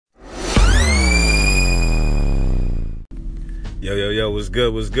Yo, what's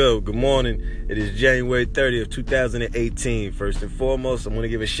good, Good morning. It is January 30th, 2018. First and foremost, I want to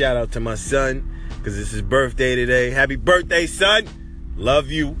give a shout out to my son, because it's his birthday today. Happy birthday, son. Love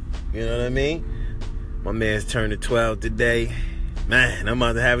you. You know what I mean? My man's turning 12 today. Man, I'm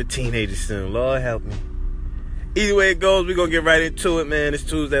about to have a teenager soon. Lord help me. Either way it goes, we're going to get right into it, man. It's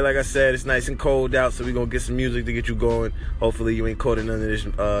Tuesday, like I said. It's nice and cold out, so we're going to get some music to get you going. Hopefully you ain't caught in none of this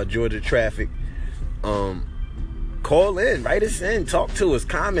Georgia traffic. Call in, write us in, talk to us,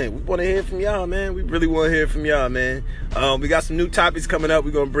 comment. We want to hear from y'all, man. We really want to hear from y'all, man. We got some new topics coming up.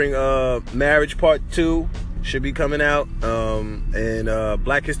 We're going to bring Marriage Part 2. Should be coming out. And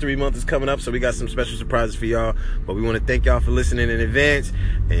Black History Month is coming up, so we got some special surprises for y'all. But we want to thank y'all for listening in advance,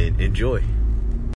 and enjoy.